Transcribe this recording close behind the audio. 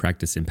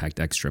Practice Impact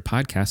Extra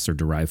podcasts are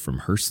derived from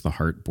Hearst the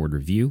Heart Board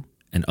Review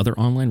and other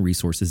online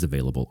resources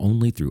available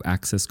only through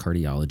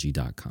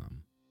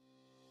accesscardiology.com.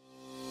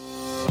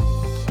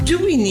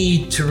 Do we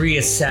need to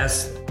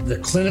reassess the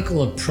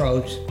clinical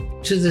approach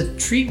to the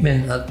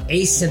treatment of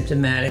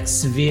asymptomatic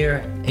severe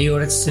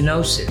aortic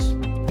stenosis?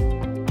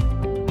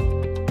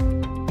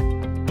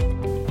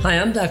 Hi,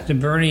 I'm Dr.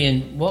 Bernie,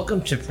 and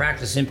welcome to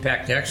Practice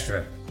Impact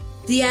Extra,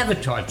 the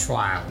AVATAR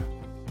trial,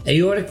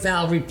 aortic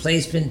valve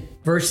replacement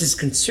versus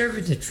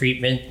conservative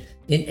treatment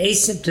in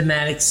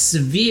asymptomatic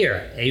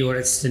severe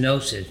aortic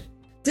stenosis.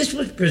 This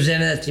was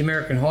presented at the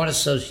American Heart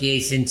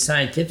Association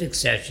scientific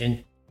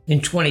session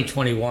in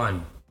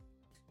 2021.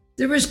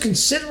 There is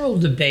considerable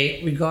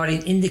debate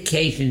regarding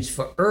indications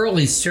for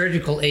early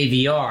surgical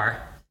AVR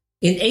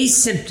in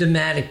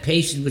asymptomatic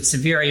patients with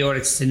severe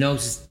aortic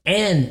stenosis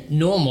and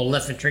normal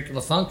left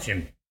ventricular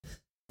function.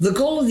 The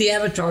goal of the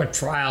AVATAR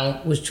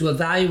trial was to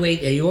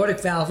evaluate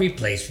aortic valve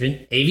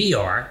replacement,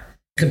 AVR,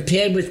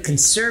 compared with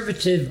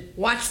conservative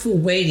watchful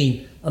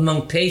waiting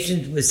among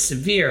patients with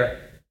severe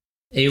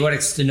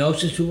aortic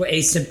stenosis who were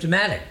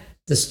asymptomatic.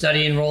 The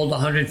study enrolled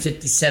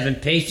 157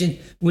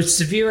 patients with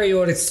severe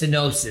aortic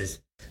stenosis.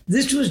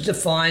 This was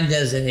defined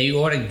as an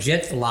aortic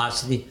jet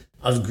velocity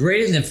of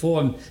greater than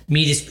 4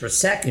 meters per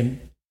second,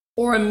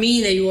 or a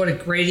mean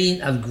aortic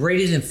gradient of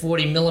greater than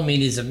 40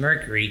 millimeters of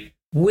mercury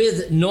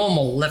with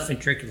normal left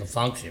ventricular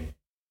function.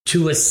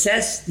 To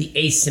assess the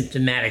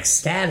asymptomatic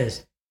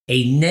status,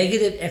 a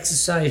negative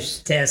exercise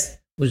test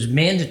was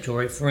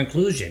mandatory for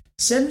inclusion.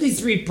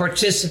 73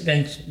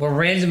 participants were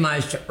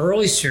randomized to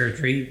early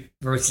surgery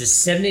versus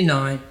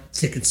 79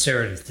 to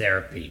conservative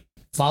therapy.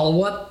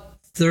 Follow-up,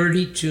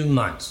 32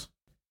 months.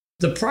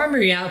 The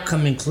primary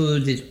outcome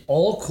included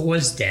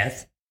all-cause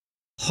death,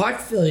 heart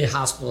failure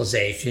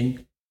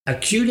hospitalization,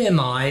 acute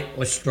MI,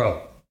 or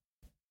stroke.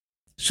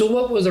 So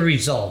what were the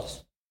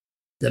results?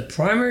 The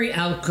primary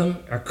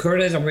outcome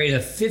occurred at a rate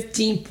of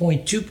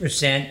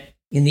 15.2%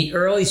 in the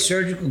early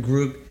surgical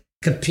group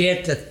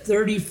compared to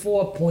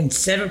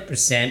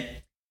 34.7%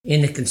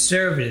 in the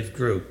conservative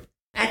group.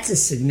 That's a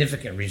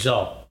significant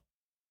result.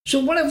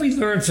 So what have we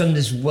learned from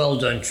this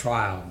well-done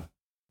trial?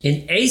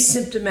 In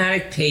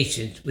asymptomatic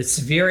patients with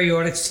severe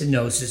aortic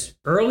stenosis,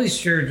 early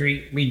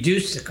surgery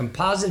reduced the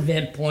composite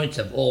endpoints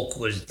of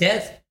all-cause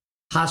death,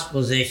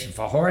 hospitalization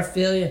for heart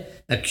failure,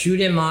 acute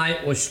MI,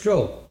 or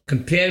stroke,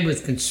 compared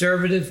with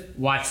conservative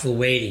watchful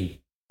waiting.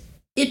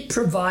 It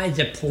provides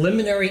a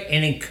preliminary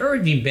and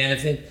encouraging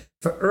benefit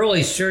for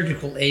early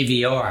surgical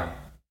AVR.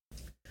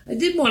 I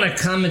did want to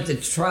comment that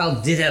the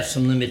trial did have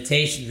some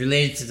limitations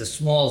related to the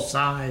small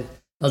size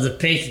of the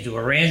patients who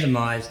were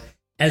randomized,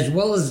 as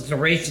well as the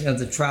duration of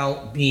the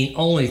trial being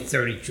only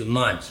 32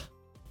 months.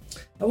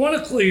 I want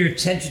to call your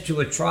attention to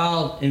a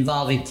trial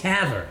involving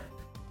TAVR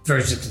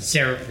versus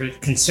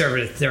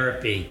conservative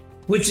therapy,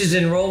 which is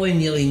enrolling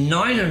nearly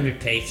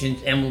 900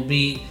 patients and will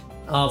be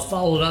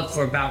followed up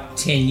for about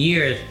 10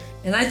 years.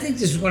 And I think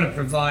this is going to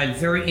provide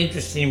very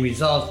interesting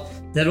results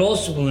that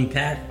also will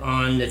impact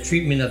on the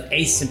treatment of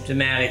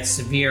asymptomatic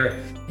severe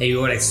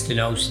aortic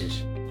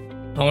stenosis.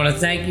 I want to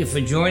thank you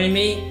for joining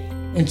me,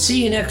 and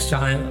see you next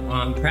time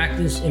on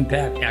Practice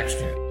Impact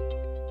Extra.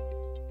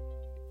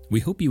 We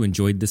hope you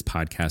enjoyed this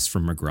podcast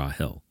from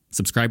McGraw-Hill.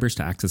 Subscribers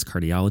to Access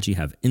Cardiology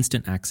have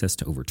instant access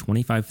to over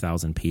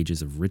 25,000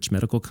 pages of rich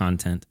medical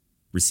content,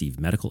 receive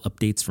medical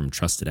updates from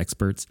trusted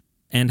experts,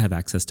 and have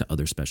access to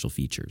other special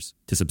features.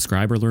 To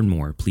subscribe or learn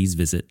more, please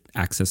visit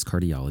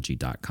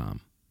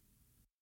accesscardiology.com.